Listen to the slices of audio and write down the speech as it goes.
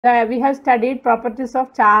we have studied properties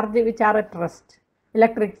of charge which are at rest.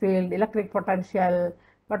 Electric field, electric potential,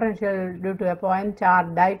 potential due to a point charge,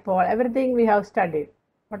 dipole, everything we have studied.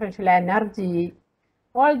 Potential energy,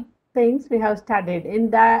 all things we have studied. In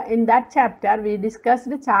that chapter, we discussed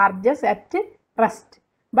charges at rest.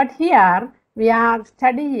 But here, we are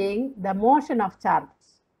studying the motion of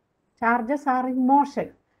charges. Charges are in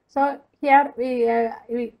motion. So here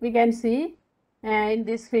we can see in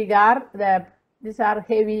this figure these are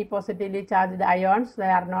heavy positively charged ions. They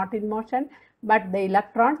are not in motion, but the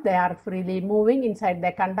electrons, they are freely moving inside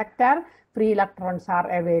the conductor. Free electrons are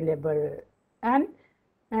available, and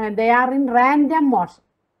they are in random motion.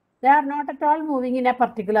 They are not at all moving in a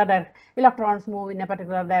particular direction. Electrons move in a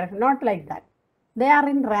particular direction, not like that. They are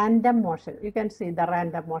in random motion. You can see the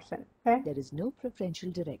random motion. Okay? There is no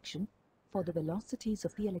preferential direction for the velocities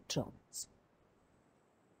of the electrons.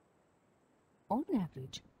 On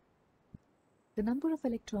average, the number of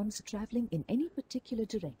electrons traveling in any particular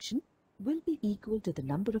direction will be equal to the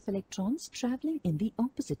number of electrons traveling in the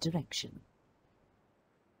opposite direction.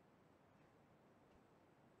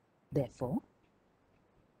 Therefore,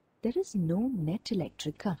 there is no net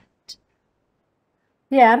electric current.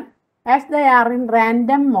 Here, as they are in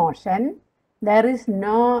random motion, there is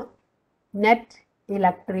no net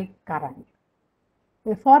electric current.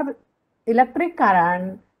 For electric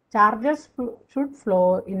current, charges should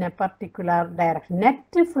flow in a particular direction. Net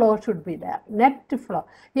flow should be there. Net flow.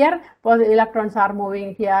 Here, electrons are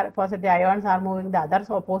moving. Here, positive ions are moving. The others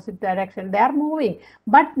opposite direction. They are moving.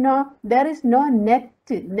 But no, there is no net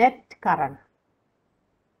current.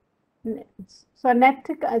 So net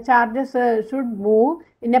charges should move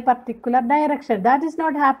in a particular direction. That is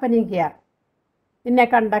not happening here. In a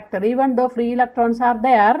conductor, even though free electrons are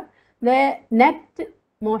there, the net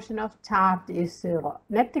motion of charge is zero.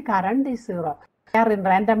 Net current is zero. They are in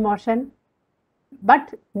random motion,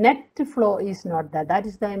 but net flow is not there. That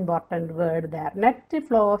is the important word there. Net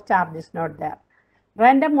flow of charge is not there.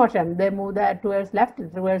 Random motion, they move towards left,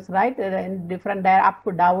 towards right, in different up,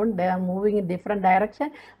 down, they are moving in different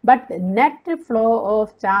direction, but net flow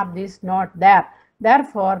of charge is not there.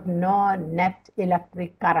 Therefore, no net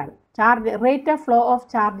electric current. Rate of flow of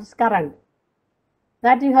charge is current.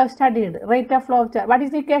 That you have studied. Rate of flow of charge. What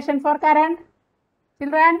is the equation for current?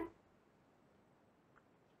 Children?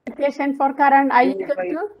 Equation for current, I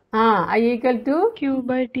equal to Q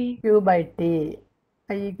by T. Q by T.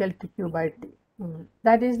 I equal to Q by T.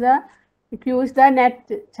 That is the Q is the net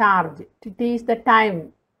charge. T is the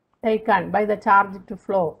time taken by the charge to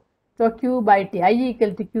flow. So Q by T. I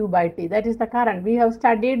equal to Q by T. That is the current. We have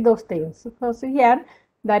studied those things. So here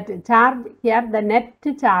that charge, here the net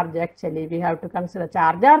charge, actually we have to consider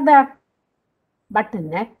charge are there, but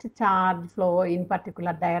net charge flow in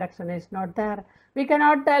particular direction is not there. We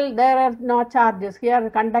cannot tell there are no charges. Here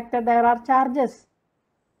conductor there are charges,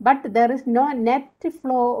 but there is no net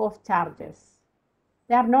flow of charges.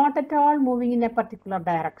 They are not at all moving in a particular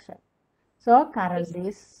direction. So current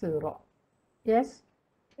is zero. Yes?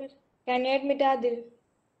 Can you admit Adil?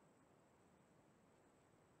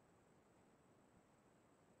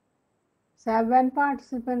 7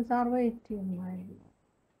 participants are waiting.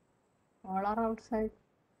 All are outside.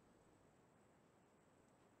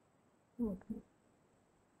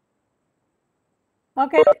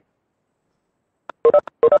 Okay.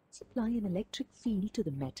 Supply an electric field to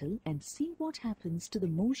the metal and see what happens to the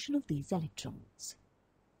motion of these electrons.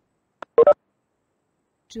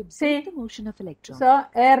 To observe the motion of electrons. So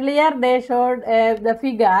earlier they showed the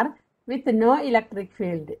figure with no electric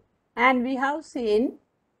field, and we have seen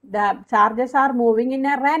the charges are moving in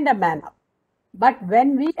a random manner. But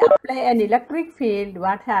when we apply an electric field,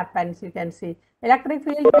 what happens? You can see electric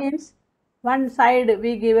field means one side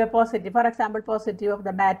we give a positive. For example, positive of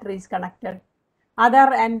the battery is connected.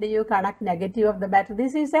 Other end you connect negative of the battery.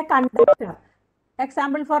 This is a conductor.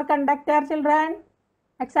 Example for conductor, children.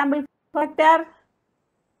 Example for conductor.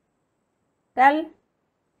 Tell.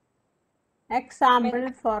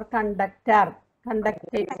 Example for conductor.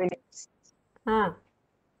 Conductive.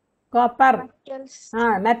 Copper.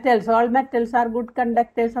 Metals. All metals are good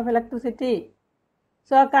conductors of electricity.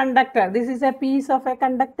 So conductor. This is a piece of a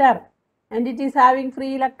conductor, and it is having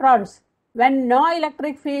free electrons. When no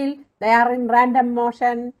electric field, they are in random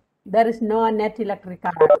motion. There is no net electric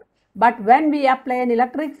current. But when we apply an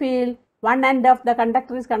electric field, one end of the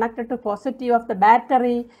conductor is connected to positive of the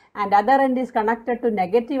battery and other end is connected to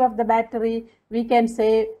negative of the battery. We can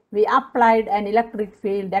say we applied an electric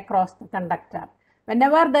field across the conductor.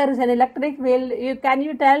 Whenever there is an electric field, can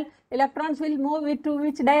you tell electrons will move to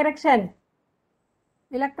which direction?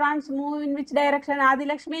 Electrons move in which direction, Adi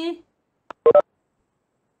Lakshmi?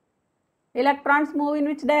 Electrons move in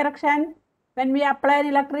which direction when we apply an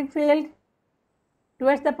electric field?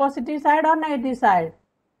 Towards the positive side or negative side?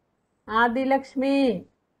 Adi Lakshmi.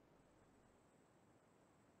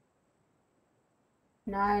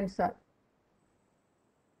 No answer.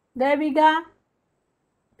 Devika.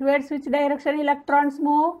 Towards which direction electrons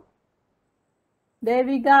move?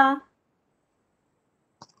 Devika.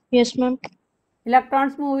 Yes, ma'am.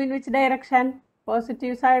 Electrons move in which direction?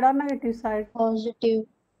 Positive side or negative side? Positive.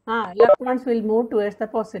 Electrons will move towards the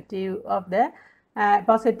positive of the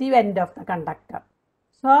positive end of the conductor.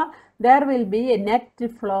 So there will be a net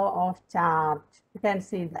flow of charge. You can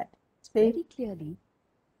see that. See? Very clearly,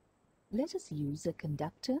 let us use a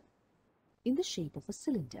conductor in the shape of a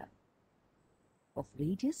cylinder of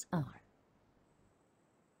radius r.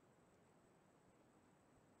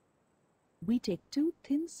 We take two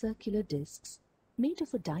thin circular discs made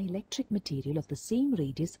of a dielectric material of the same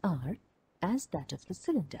radius r as that of the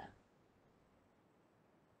cylinder.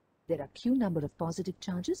 There are q number of positive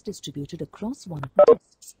charges distributed across one of the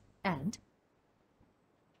discs and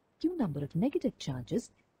q number of negative charges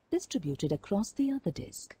distributed across the other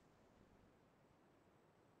disc.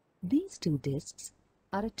 These two discs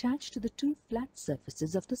are attached to the two flat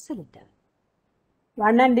surfaces of the cylinder.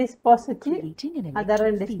 One end is positive, creating an other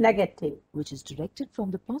electric end is field, negative. which is directed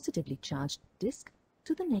from the positively charged disc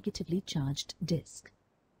to the negatively charged disc.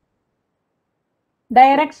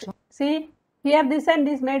 Direction. See, here this end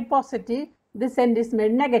is made positive, this end is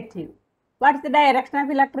made negative. What is the direction of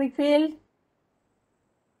electric field?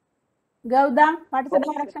 Gautam, what is the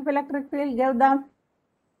direction of electric field? Gautam.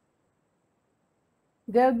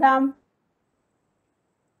 Gautam.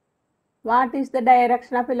 What is the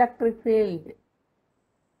direction of electric field?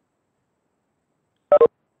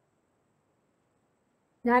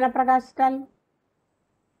 Jnana Prakash, tell.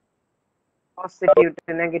 Positive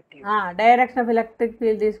to negative. Direction of electric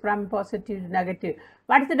field is from positive to negative.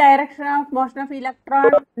 What is the direction of motion of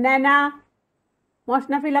electron? Nana,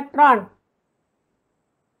 motion of electron.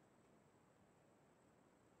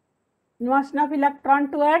 Motion of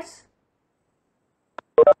electron towards?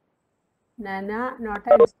 Nana, not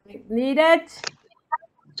answering. Neeraj.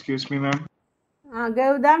 Excuse me, ma'am.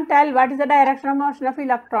 Gautam, tell what is the direction of motion of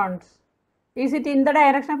electrons? Is it in the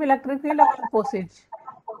direction of electric field or opposite?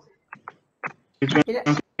 Can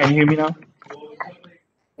you hear me now?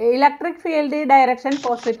 Electric field is direction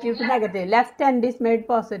positive to negative. Left end is made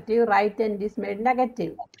positive, right end is made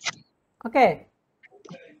negative. Okay.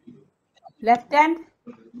 Left hand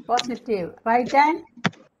positive, right hand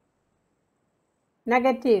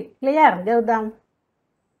negative. Clear, Gautam?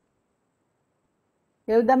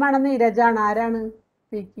 Gautam and Neeraj are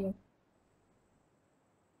speaking.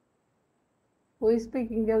 Who is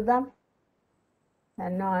speaking, Gautam?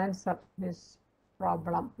 And no answer this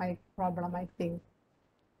problem, I think.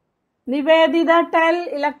 Nivedita, tell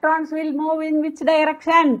electrons will move in which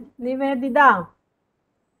direction? Nivedita.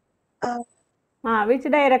 Which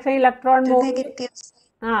direction electron move? Negative.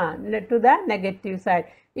 To the negative side.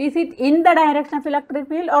 Is it in the direction of electric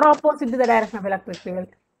field or opposite to the direction of electric field?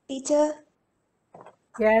 Teacher.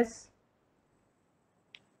 Yes.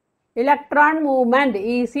 Electron movement,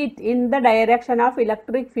 is it in the direction of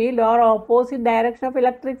electric field or opposite direction of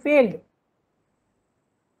electric field?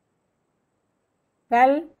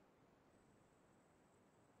 Tell.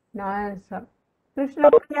 No answer. Krishna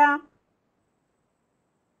Priya.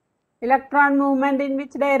 Electron movement in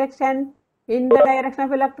which direction? In the direction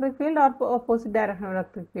of electric field or opposite direction of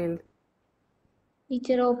electric field?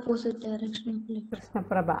 Teacher, opposite direction of electric. Krishna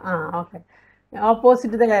Prabha. Okay.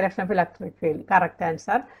 Opposite to the direction of electric field. Correct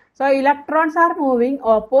answer. So electrons are moving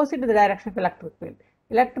opposite to the direction of electric field.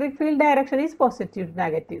 Electric field direction is positive to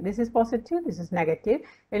negative. This is positive, this is negative.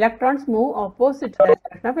 Electrons move opposite to the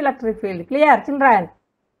direction of electric field. Clear, children?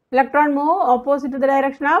 Electron move opposite to the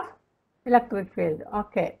direction of electric field.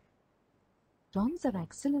 Okay. Electrons are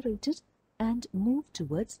accelerated and move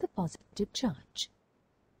towards the positive charge.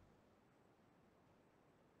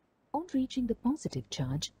 On reaching the positive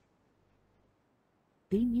charge,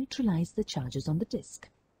 they neutralize the charges on the disk.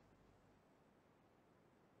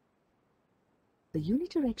 The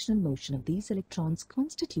unidirectional motion of these electrons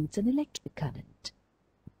constitutes an electric current.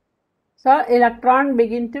 So electron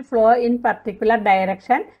begin to flow in particular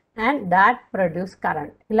direction and that produce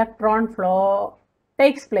current. Electron flow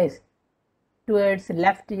takes place towards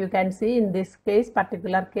left. You can see in this case,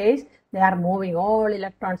 particular case, they are moving, all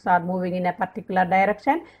electrons are moving in a particular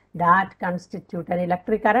direction. That constitute an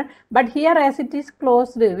electric current. But here as it is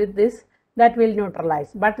closed with this, that will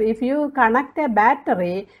neutralize. But if you connect a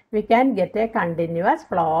battery, we can get a continuous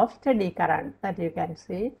flow of steady current. That you can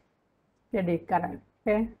see, steady current.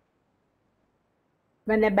 Okay.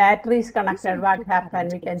 When a battery is This connected, what input happens?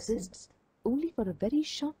 current We can see. exists only for a very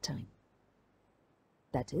short time.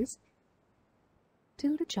 That is,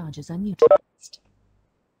 till the charges are neutralized.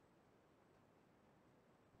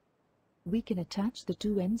 We can attach the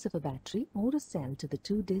two ends of a battery or a cell to the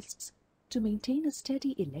two discs to maintain a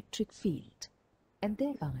steady electric field and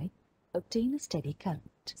thereby obtain a steady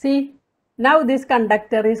current. See, now this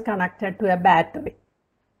conductor is connected to a battery.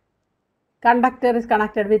 Conductor is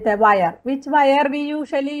connected with a wire. Which wire we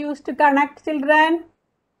usually use to connect, children?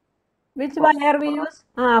 Which wire we use?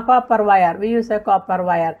 Copper wire. We use a copper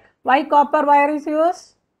wire. Why copper wire is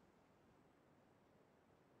used?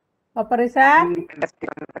 Copper is a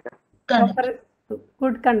copper,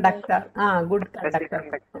 good conductor. Good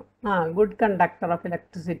conductor. Good conductor of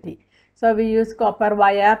electricity. So we use copper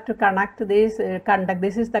wire to connect this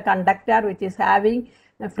This is the conductor which is having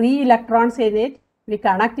free electrons in it. We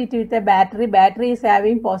connect it with a battery. Battery is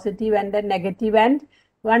having positive and a negative end.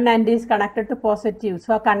 One end is connected to positive.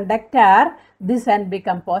 So conductor, this end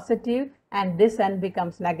becomes positive and this end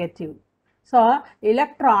becomes negative. So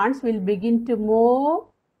electrons will begin to move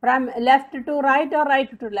from left to right or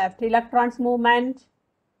right to left. Electrons movement.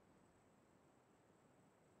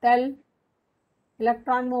 Tell.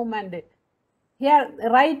 Electron movement. Here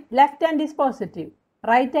left end is positive,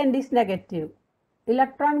 right end is negative.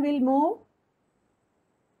 Electron will move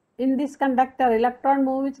in this conductor. Electron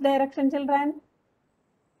move which direction, children?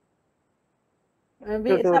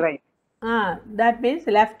 right. That means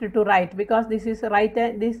left to right, because this is right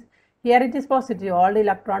and this here it is positive. All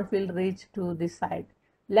electrons will reach to this side.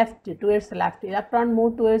 Left towards left. Electron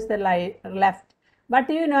move towards the left. But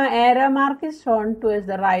you know, arrow mark is shown towards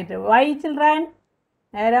the right. Why, children?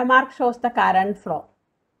 Arrow mark shows the current flow.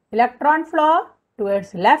 Electron flow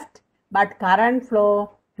towards left, but current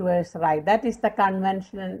flow towards right. That is the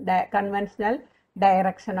conventional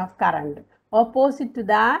direction of current. Opposite to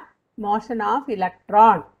the motion of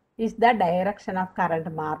electron is the direction of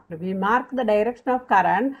current marked. We mark the direction of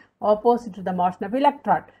current opposite to the motion of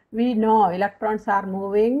electron. We know electrons are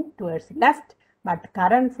moving towards left, but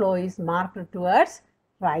current flow is marked towards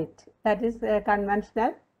right. That is a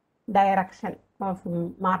conventional direction of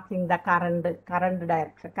marking the current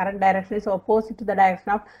direction. Current direction is opposite to the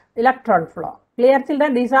direction of electron flow. Clear,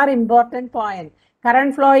 children? These are important points.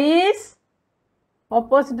 Current flow is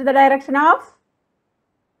opposite to the direction of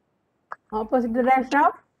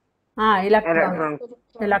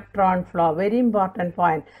electron flow. Very important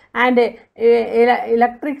point. And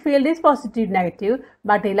electric field is positive, negative,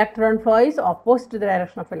 but electron flow is opposite to the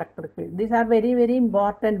direction of electric field. These are very, very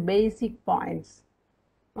important basic points.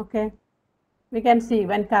 Okay. We can see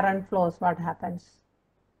when current flows what happens.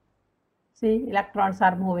 See, electrons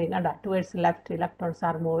are moving towards left. Electrons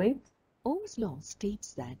are moving. Ohm's law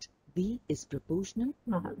states that V is proportional.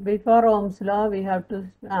 Before Ohm's law, we have to.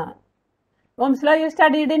 Ohm's law you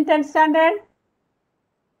studied in 10th standard?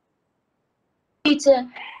 Teacher.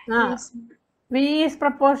 Yes. V is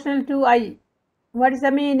proportional to I. What is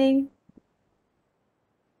the meaning?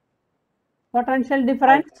 Potential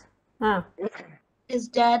difference? Is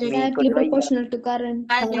directly proportional to current.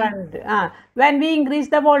 When we increase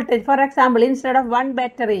the voltage, for example, instead of one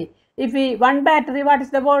battery, one battery, what is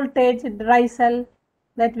the voltage Dreisel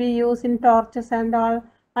that we use in torches and all?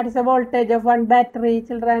 What is the voltage of one battery,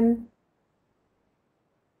 children?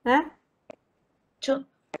 True.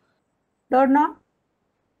 Don't know?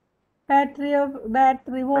 Battery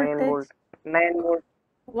voltage? 9 volt.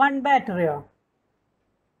 One battery,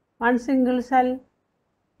 one single cell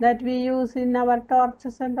that we use in our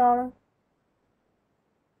torches and all.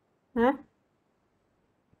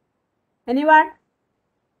 Anyone?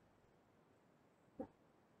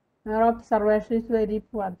 Your observation is very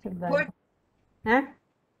poor, children. 1.5.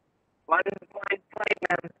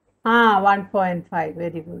 1.5.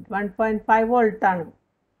 Very good. 1.5 volt.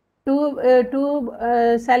 Two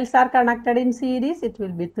cells are connected in series. It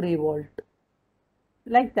will be 3 volt.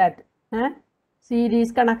 Like that.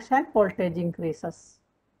 Series connection, voltage increases.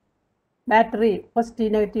 Battery,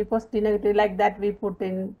 positive, negative, like that we put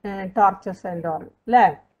in torches and all.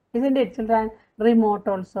 Isn't it, children? Remote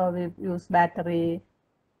also we use battery.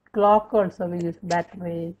 Clock also we use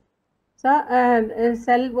battery. So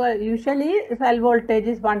usually cell voltage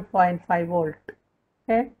is 1.5 volt.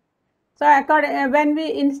 Okay. So when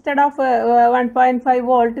we instead of 1.5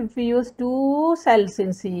 volt, if we use 2 cells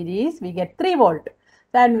in series, we get 3 volt.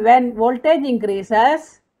 Then when voltage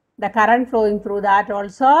increases, the current flowing through that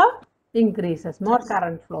also increases. More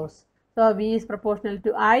current flows. So V is proportional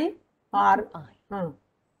to I or I,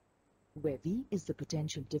 where V is the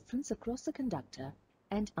potential difference across the conductor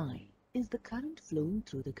and I is the current flowing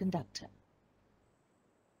through the conductor.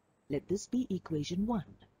 Let this be equation 1.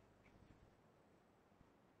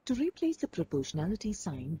 To replace the proportionality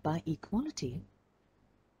sign by equality,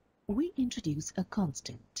 we introduce a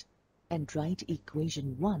constant and write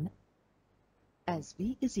equation 1 as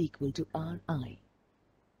V is equal to Ri,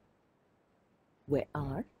 where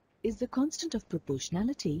R is the constant of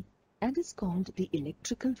proportionality and is called the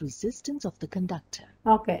electrical resistance of the conductor.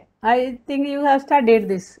 Okay, I think you have studied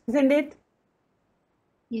this, isn't it?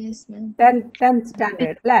 Yes, ma'am. 10th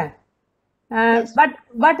standard, right? Yes.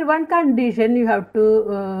 But one condition you have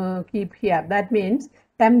to keep here. That means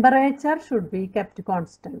temperature should be kept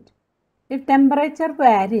constant. If temperature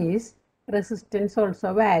varies, resistance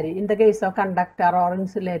also vary. In the case of conductor or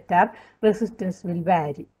insulator, resistance will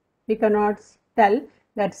vary. We cannot tell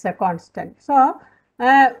that's a constant. So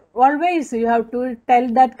always you have to tell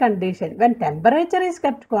that condition. When temperature is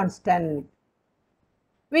kept constant,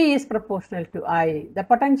 V is proportional to I. The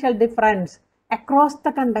potential difference across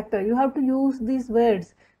the conductor, you have to use these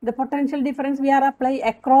words. The potential difference we are applying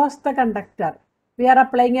across the conductor. We are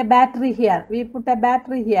applying a battery here. We put a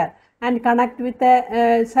battery here and connect with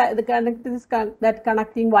that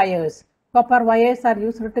connecting wires. Copper wires are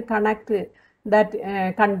used to connect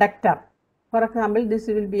that conductor. For example, this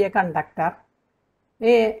will be a conductor.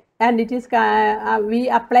 And it is we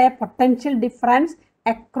apply a potential difference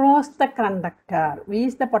across the conductor. V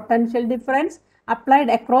is the potential difference applied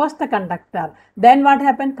across the conductor. Then what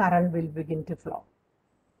happens? Current will begin to flow.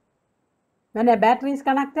 When a battery is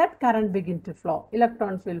connected, current begin to flow.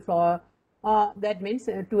 Electrons will flow. That means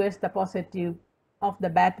towards the positive of the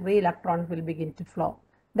battery, electrons will begin to flow.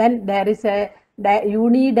 Then there is a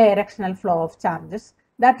unidirectional flow of charges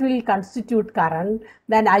that will constitute current.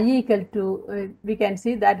 Then I equal to, we can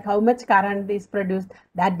see that how much current is produced,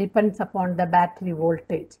 that depends upon the battery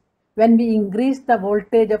voltage. When we increase the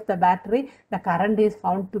voltage of the battery, the current is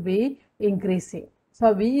found to be increasing.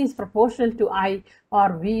 So V is proportional to I,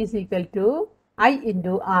 or V is equal to I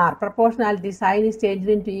into R. Proportionality sign is changed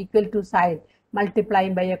into equal to sign,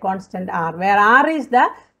 multiplying by a constant R, where R is the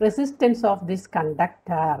resistance of this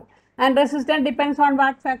conductor. And resistance depends on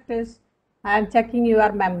what factors? I am checking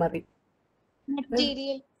your memory.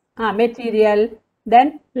 Material. Material.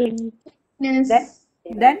 Then? Thickness.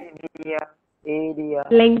 Then? Area.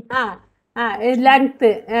 Length. Length.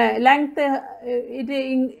 Length,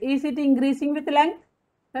 is it increasing with length?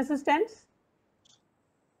 Resistance?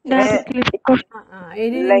 Directly.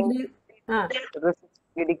 It is Length. increase, Resistance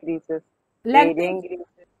decreases. length. Area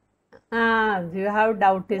increases. You have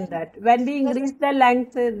doubt in that. When we increase the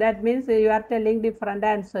length, that means you are telling different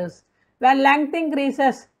answers. When length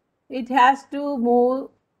increases, it has to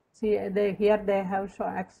move. See, here they have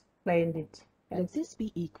explained it. Let this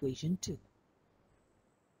be equation 2.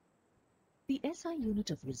 The SI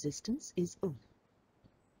unit of resistance is Ohm.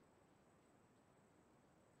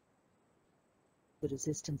 The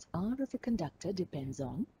resistance R of a conductor depends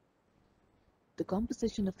on the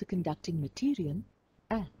composition of the conducting material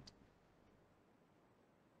and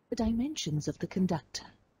the dimensions of the conductor.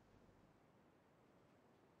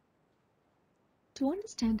 To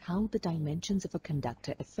understand how the dimensions of a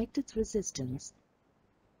conductor affect its resistance,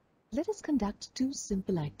 let us conduct two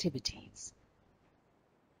simple activities.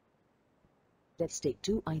 Let's take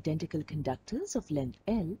two identical conductors of length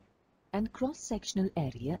L and cross-sectional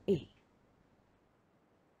area A.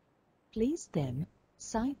 Place them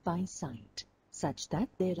side by side such that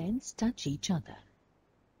their ends touch each other,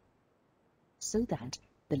 so that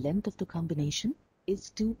the length of the combination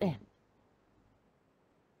is 2L.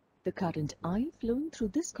 The current I flowing through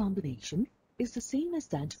this combination is the same as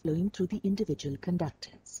that flowing through the individual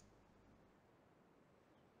conductors.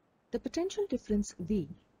 The potential difference V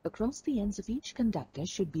across the ends of each conductor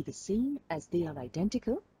should be the same as they are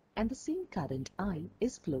identical and the same current I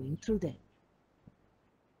is flowing through them.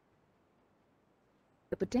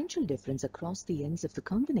 The potential difference across the ends of the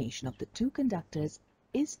combination of the two conductors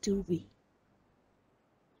is 2V.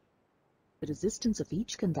 The resistance of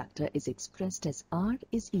each conductor is expressed as R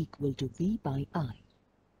is equal to V by I.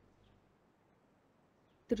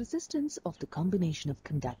 The resistance of the combination of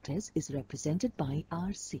conductors is represented by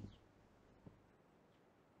RC.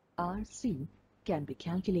 RC can be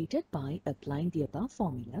calculated by applying the above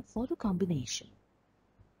formula for the combination.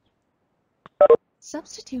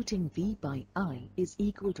 Substituting V by I is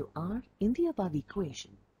equal to R in the above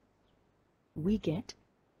equation, we get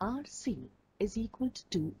RC is equal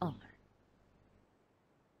to 2R.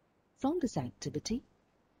 From this activity,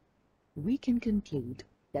 we can conclude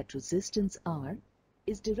that resistance R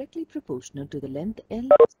is directly proportional to the length L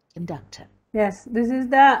of the conductor. Yes, this is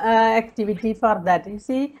the activity for that. You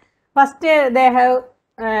see, first they have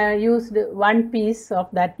used one piece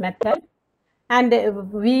of that method, and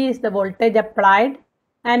V is the voltage applied,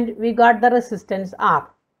 and we got the resistance R.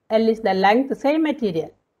 L is the length, same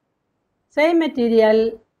material. L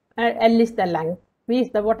is the length, V is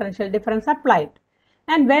the potential difference applied.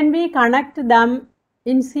 And when we connect them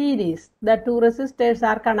in series, the two resistors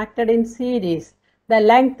are connected in series, the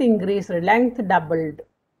length increased, length doubled.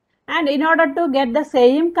 And in order to get the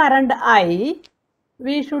same current I,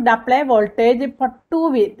 we should apply voltage for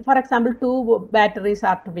 2V. For example, 2 batteries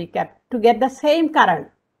are to be kept to get the same current.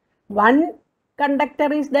 One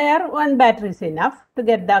conductor is there, one battery is enough to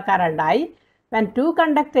get the current I. When two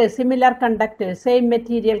conductors, similar conductors, same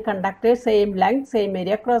material conductors, same length, same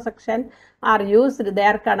area cross section are used, they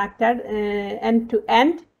are connected end to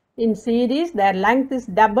end in series, their length is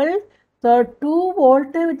doubled. So 2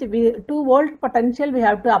 volt potential we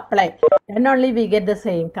have to apply, then only we get the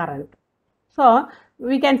same current. So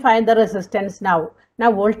we can find the resistance now.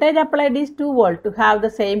 Now voltage applied is 2 volt to have the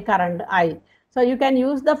same current I. So you can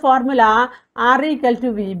use the formula R equal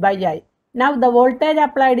to V by I. Now the voltage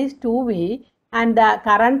applied is 2V and the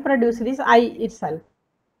current produced is I itself.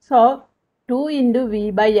 So 2 into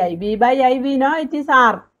V by I. V by I we know it is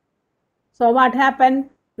R. So what happened?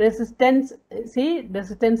 Resistance, see,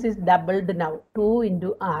 resistance is doubled now, 2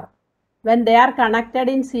 into R. When they are connected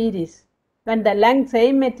in series, when the length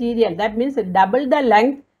same material, that means double the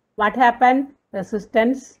length, what happened?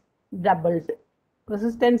 Resistance doubled.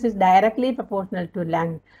 Resistance is directly proportional to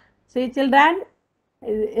length. See children,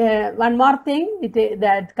 one more thing,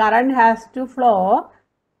 that current has to flow,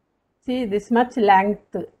 see this much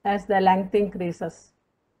length as the length increases.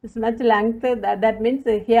 This much length, that means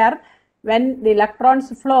here when the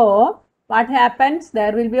electrons flow, what happens?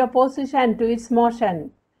 There will be opposition to its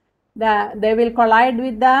motion. They will collide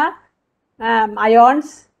with the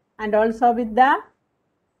ions and also with the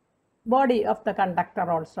body of the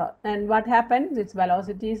conductor also. And what happens? Its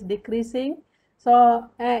velocity is decreasing. So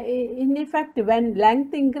in effect, when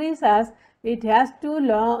length increases, it has to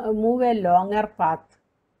move a longer path,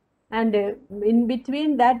 and in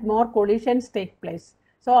between that more collisions take place.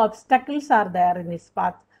 So obstacles are there in its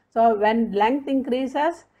path. So when length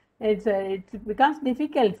increases, it becomes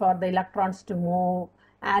difficult for the electrons to move,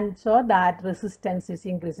 and so that resistance is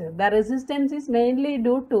increasing. The resistance is mainly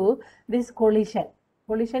due to this collision.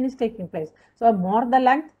 Collision is taking place. So more the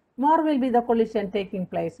length, more will be the collision taking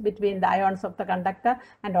place between the ions of the conductor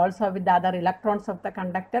and also with the other electrons of the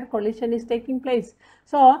conductor. Collision is taking place.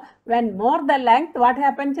 So when more the length, what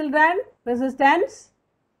happens children? Resistance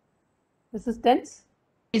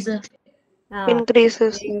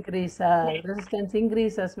Increases. Resistance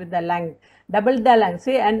increases with the length. Double the length.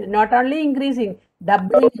 See, and not only increasing,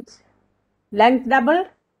 doubling it. Length double,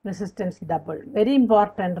 resistance double. Very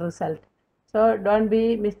important result. So don't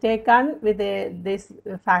be mistaken with this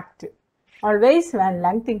fact. Always when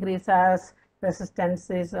length increases, resistance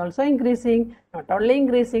is also increasing. Not only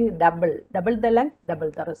increasing, double the length,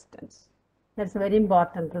 double the resistance. That's a very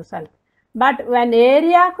important result. But when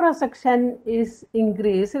area cross section is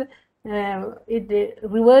increased,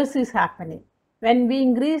 reverse is happening. When we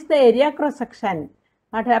increase the area cross section,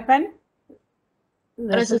 what happens?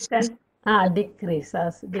 Resistance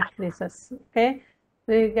decreases. Okay.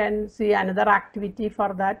 So you can see another activity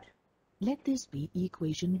for that. Let this be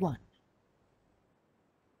equation 1.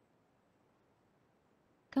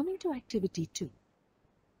 Coming to activity 2.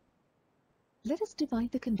 Let us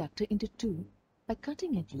divide the conductor into 2 by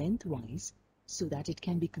cutting it lengthwise so that it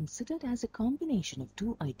can be considered as a combination of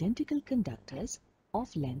 2 identical conductors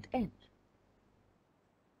of length n,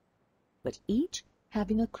 but each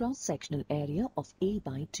having a cross-sectional area of A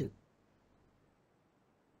by 2.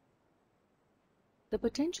 The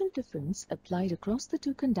potential difference applied across the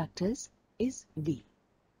 2 conductors is V.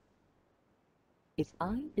 If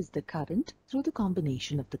I is the current through the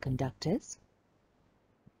combination of the conductors,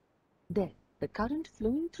 then the current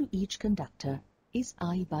flowing through each conductor is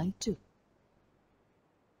I by 2.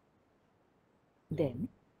 Then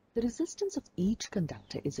the resistance of each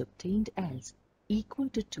conductor is obtained as equal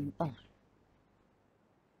to 2R.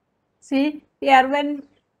 See here,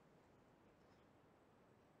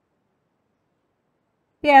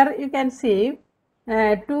 here you can see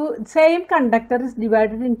same conductor is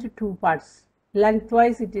divided into 2 parts.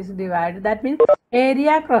 Lengthwise it is divided. That means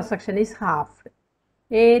area cross section is halved.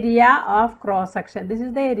 Area of cross section. This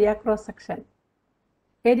is the area cross section.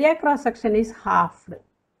 Area cross section is halved.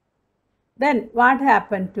 Then what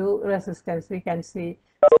happened to resistance? We can see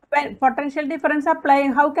when potential difference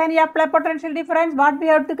applying. How can you apply potential difference? What we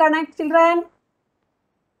have to connect, children?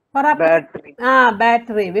 For Battery.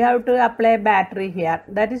 Battery. We have to apply battery here.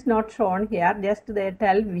 That is not shown here. Just they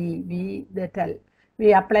tell we tell.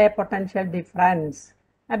 We apply potential difference.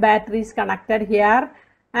 a battery is connected here,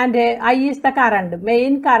 and I is the current,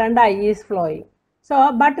 main current I is flowing.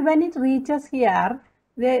 So, but when it reaches here,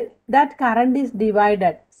 that current is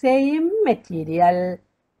divided, same material,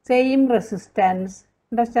 same resistance,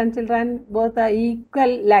 understand children, both are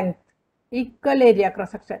equal length, equal area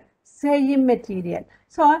cross section, same material.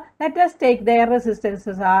 So, let us take their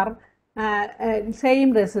resistances are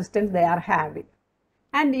same resistance they are having.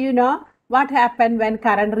 And you know what happened when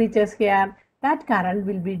current reaches here? That current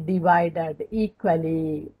will be divided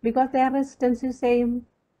equally because their resistance is same.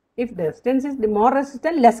 If the resistance is more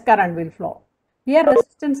resistant, less current will flow. Here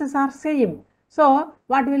resistances are same. So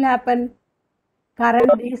what will happen?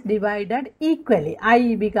 Current is divided equally.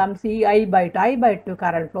 I becomes I by 2. I by 2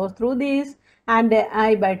 current flows through this, and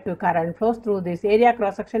I by 2 current flows through this. Area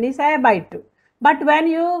cross section is I by 2. But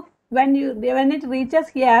when it reaches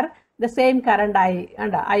here, the same current I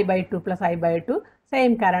and I by 2 plus I by 2,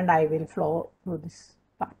 same current I will flow through this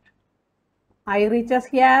part. I reaches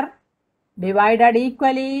here, divided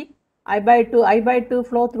equally. I by 2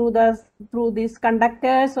 flow through these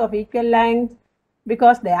conductors of equal length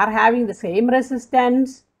because they are having the same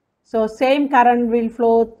resistance. So same current will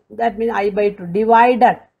flow. That means I by 2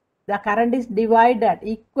 divided. The current is divided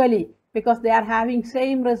equally because they are having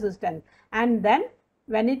same resistance. And then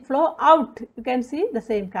when it flow out, you can see the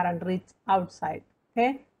same current reach outside.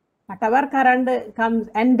 Okay, whatever current comes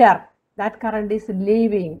enter, that current is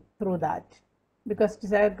leaving through that because it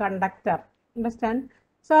is a conductor. Understand?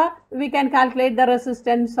 So we can calculate the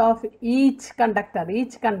resistance of each conductor.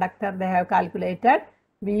 Each conductor they have calculated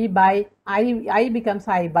V by I becomes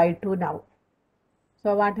I by 2 now.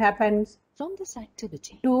 So what happens? From this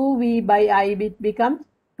activity, 2 V by I becomes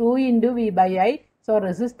 2 into V by I. So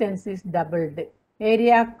resistance is doubled.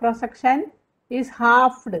 Area cross section is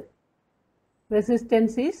halved.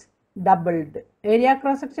 Resistance is doubled. Area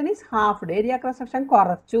cross section is halved. Area cross section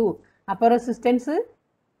korchu. Upper resistance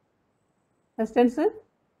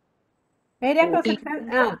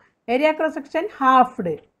area cross section halved.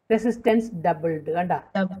 Resistance doubled.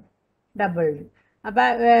 Doubled.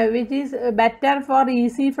 Which is better for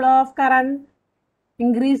easy flow of current?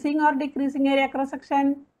 Increasing or decreasing area cross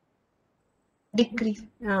section? Decrease.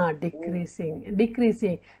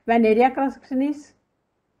 Decreasing. When area cross section is,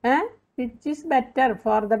 which is better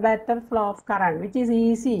for the better flow of current? Which is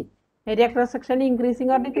easy? Area cross section increasing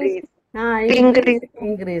or decreasing?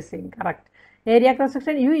 Increasing. Correct. Area cross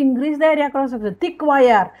section, you increase the area cross section. Thick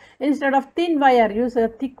wire instead of thin wire, use a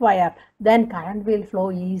thick wire. Then current will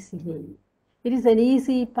flow easily. It is an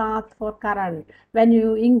easy path for current. When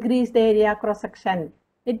you increase the area cross section,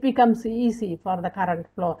 it becomes easy for the current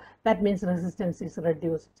flow. That means resistance is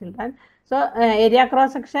reduced, children. So area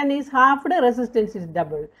cross section is halved, resistance is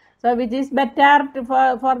doubled. So which is better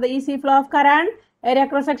for the easy flow of current? Area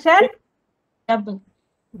cross section? Double.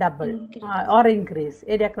 Or increase.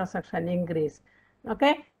 Area cross section increase.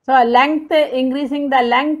 Okay. So length, increasing the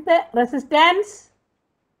length, resistance?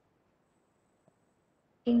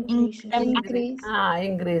 Increase.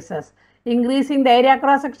 Increases. Increasing the area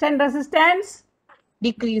cross section, resistance?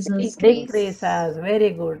 Decreases. Decreases.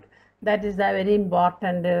 Very good. That is a very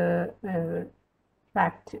important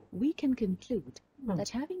fact. we can conclude that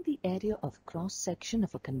having the area of cross section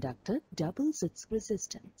of a conductor doubles its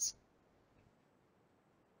resistance.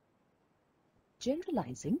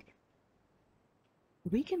 Generalizing,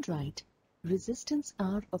 we can write resistance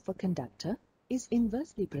R of a conductor is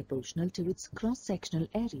inversely proportional to its cross-sectional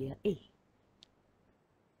area A.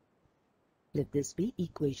 Let this be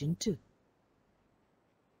equation 2.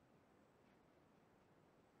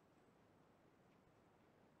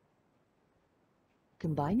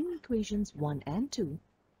 Combining equations 1 and 2,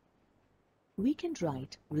 we can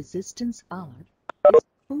write resistance R is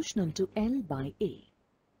proportional to L by A.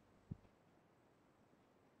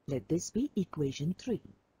 Let this be equation 3.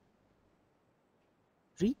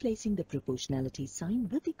 Replacing the proportionality sign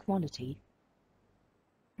with equality,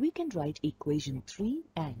 we can write equation 3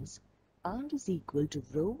 as R is equal to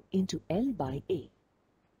rho into L by A.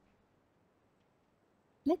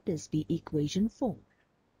 Let this be equation 4,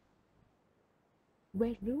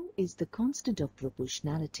 where rho is the constant of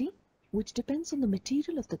proportionality, which depends on the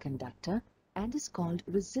material of the conductor and is called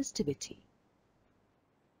resistivity.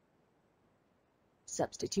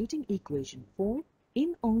 Substituting equation 4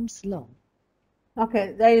 in Ohm's law.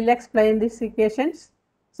 Okay, I will explain these equations.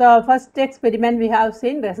 So first experiment we have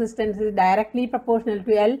seen resistance is directly proportional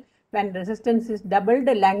to L. When resistance is doubled,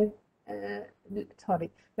 when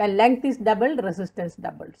length is doubled, resistance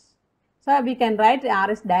doubles. So we can write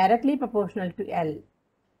R is directly proportional to L.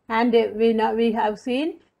 And we have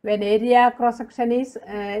seen when area cross section is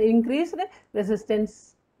increased,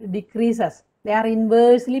 resistance decreases. They are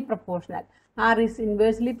inversely proportional. R is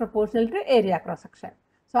inversely proportional to area cross section.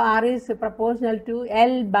 So R is proportional to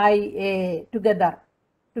L by A together.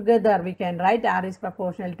 Together we can write R is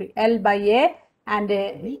proportional to L by A, and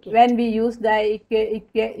when we use the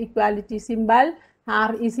equality symbol,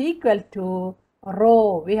 R is equal to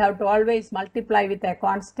rho. We have to always multiply with a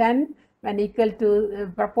constant. When equal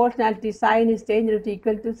to proportionality sign is changed to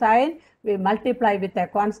equal to sign, we multiply with a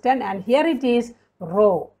constant, and here it is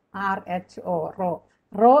rho, R-H-O, rho,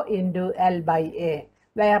 rho into L by A,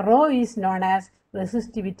 where rho is known as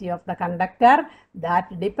resistivity of the conductor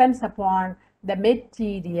that depends upon the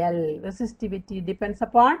material. Resistivity depends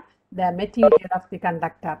upon the material of the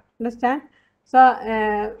conductor. Understand?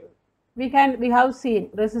 So we have seen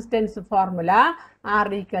resistance formula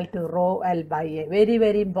R equal to rho L by A.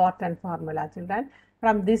 Very important formula, children.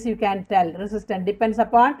 From this you can tell resistance depends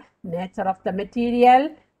upon nature of the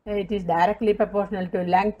material. It is directly proportional to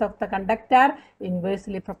length of the conductor,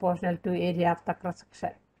 inversely proportional to area of the cross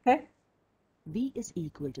section. Okay. V is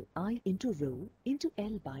equal to I into rho into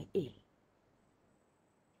L by A.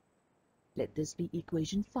 Let this be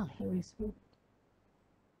equation 5.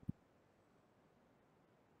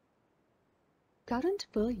 Current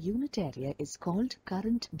per unit area is called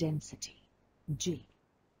current density, J.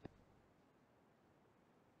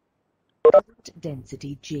 Current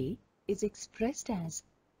density J is expressed as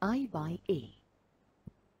I by A,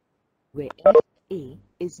 where A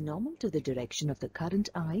is normal to the direction of the current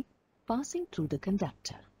I passing through the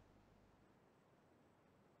conductor.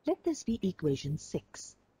 Let this be equation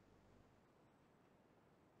 6.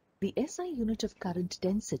 The SI unit of current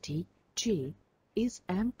density, J, is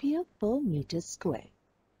ampere per meter square.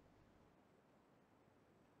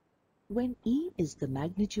 When E is the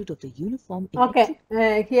magnitude of the uniform electric...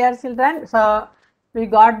 Okay, here children, so we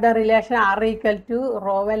got the relation R equal to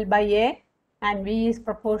rho L by A, and V is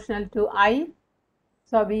proportional to I.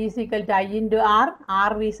 So V is equal to I into R.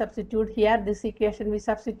 R we substitute here, this equation we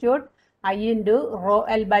substitute I into rho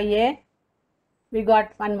L by A. We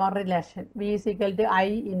got one more relation, V is equal to I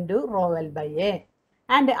into rho L by A.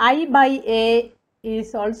 And I by A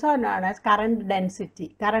is also known as current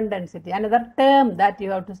density. Current density, another term that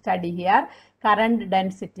you have to study here, current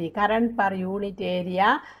density, current per unit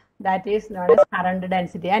area, that is known as current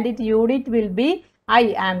density, and its unit will be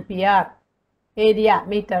I, ampere, area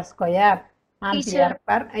meter square, ampere Teacher.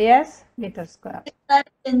 per, yes, meter square. Current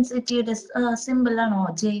density symbol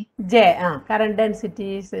ano J. J, current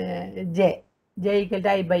density is J. J equal to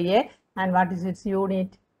I by A, and what is its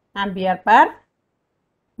unit? Ampere per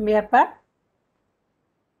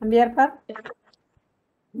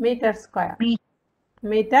meter square.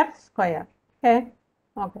 Meter square. Okay.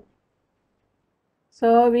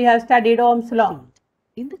 So we have studied Ohm's law.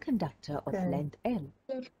 in the conductor of Okay. length L.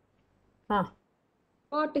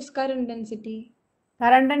 What is current density?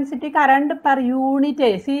 Current density, current per unit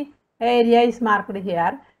area. See, area is marked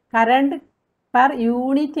here. Current per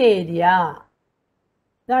unit area.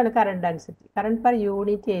 That is current density. Current per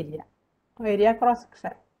unit area. Area cross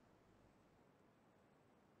section.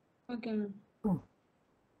 Okay, ma'am.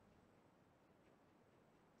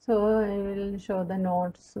 So I will show the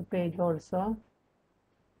notes page also.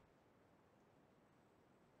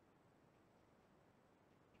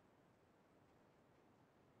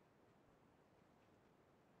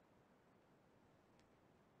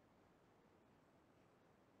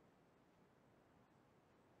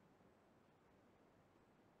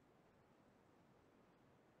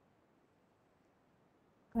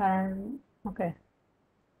 Okay.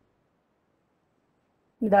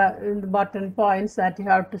 The important points that you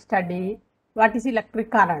have to study. What is electric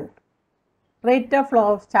current? Rate of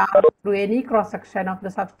flow of charge through any cross section of the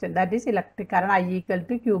substance, that is electric current, I equal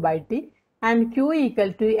to Q by T, and Q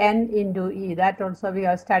equal to N into E. That also we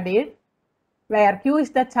have studied, where Q is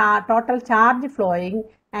the total charge flowing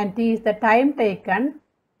and T is the time taken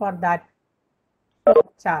for that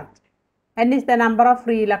charge. N is the number of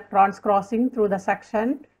free electrons crossing through the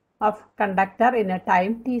section of conductor in a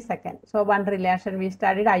time t second. So one relation we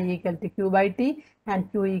studied, I equal to Q by T and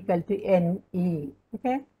Q equal to NE.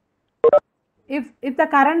 Okay. If the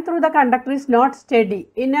current through the conductor is not steady,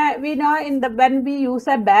 we know when we use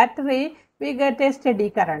a battery, we get a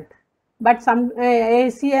steady current. But some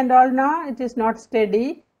AC and all, no, it is not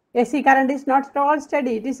steady. AC current is not at all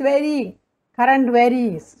steady. It is varying. Current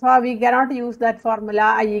varies. So we cannot use that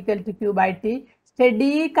formula I equal to Q by T.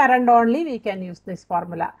 Steady current only we can use this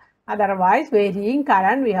formula. Otherwise, varying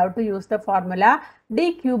current, we have to use the formula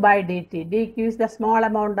dq by dt. dq is the small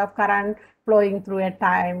amount of current flowing through a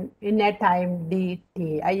time, in a time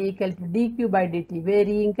dt. I equal to dq by dt.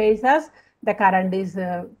 Varying cases, The current is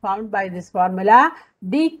found by this formula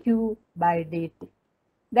dq by dt.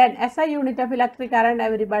 Then SI unit of electric current,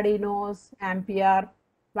 everybody knows, ampere.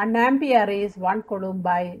 1 ampere is 1 coulomb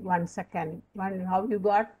by 1 second. How you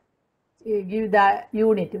got? You give the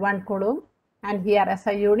unit 1 coulomb, and here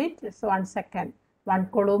SI unit is 1 second. 1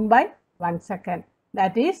 coulomb by 1 second.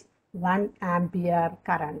 That is 1 ampere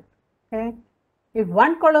current. Okay. If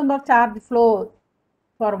 1 coulomb of charge flow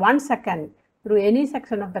for 1 second through any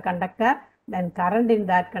section of the conductor, then current in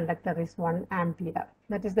that conductor is 1 ampere.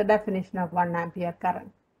 That is the definition of 1 ampere current.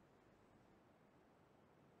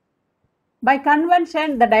 By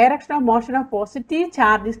convention, the direction of motion of positive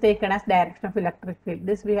charge is taken as direction of electric field.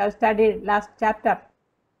 This we have studied last chapter.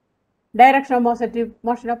 Direction of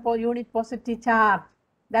motion of unit positive charge,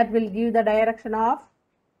 that will give the direction of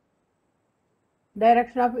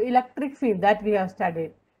electric field, that we have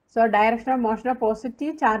studied. So direction of motion of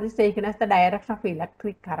positive charge is taken as the direction of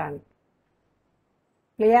electric current.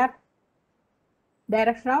 Clear?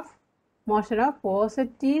 Direction of motion of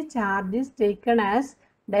positive charge is taken as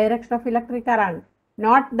direction of electric current,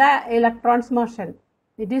 not the electron's motion.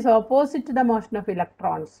 It is opposite to the motion of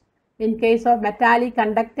electrons. In case of metallic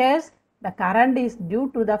conductors, the current is due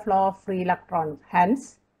to the flow of free electrons.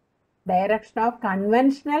 Hence, direction of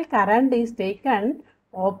conventional current is taken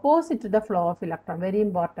opposite to the flow of electron. Very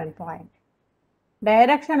important point.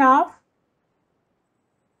 Direction of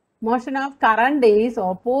motion of current is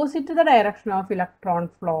opposite to the direction of electron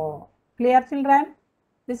flow. Clear, children?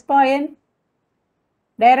 This point.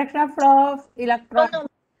 Direction of flow of electron.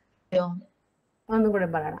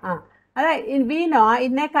 We know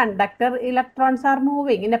in a conductor, electrons are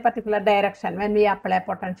moving in a particular direction when we apply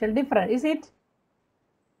potential difference. Is it?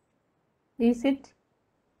 Is it?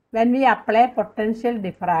 When we apply potential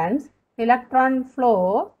difference, electron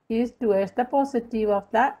flow is towards the positive of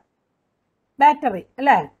the battery.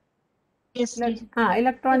 Yes, teacher.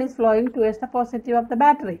 Electron is flowing towards the positive of the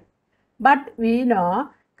battery. But we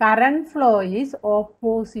know current flow is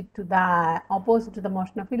opposite to the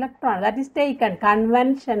motion of electron. That is taken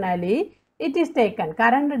conventionally. It is taken.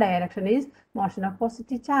 Current direction is motion of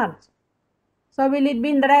positive charge. So will it be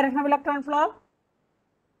in the direction of electron flow?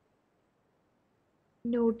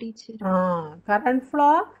 No, teacher. Current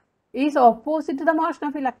flow is opposite to the motion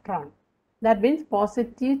of electron. That means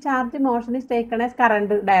positive charge motion is taken as current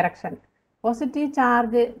direction. Positive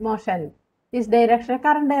charge motion is direction,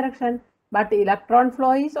 current direction. But electron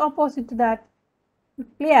flow is opposite to that.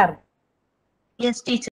 Clear? Yes, teacher.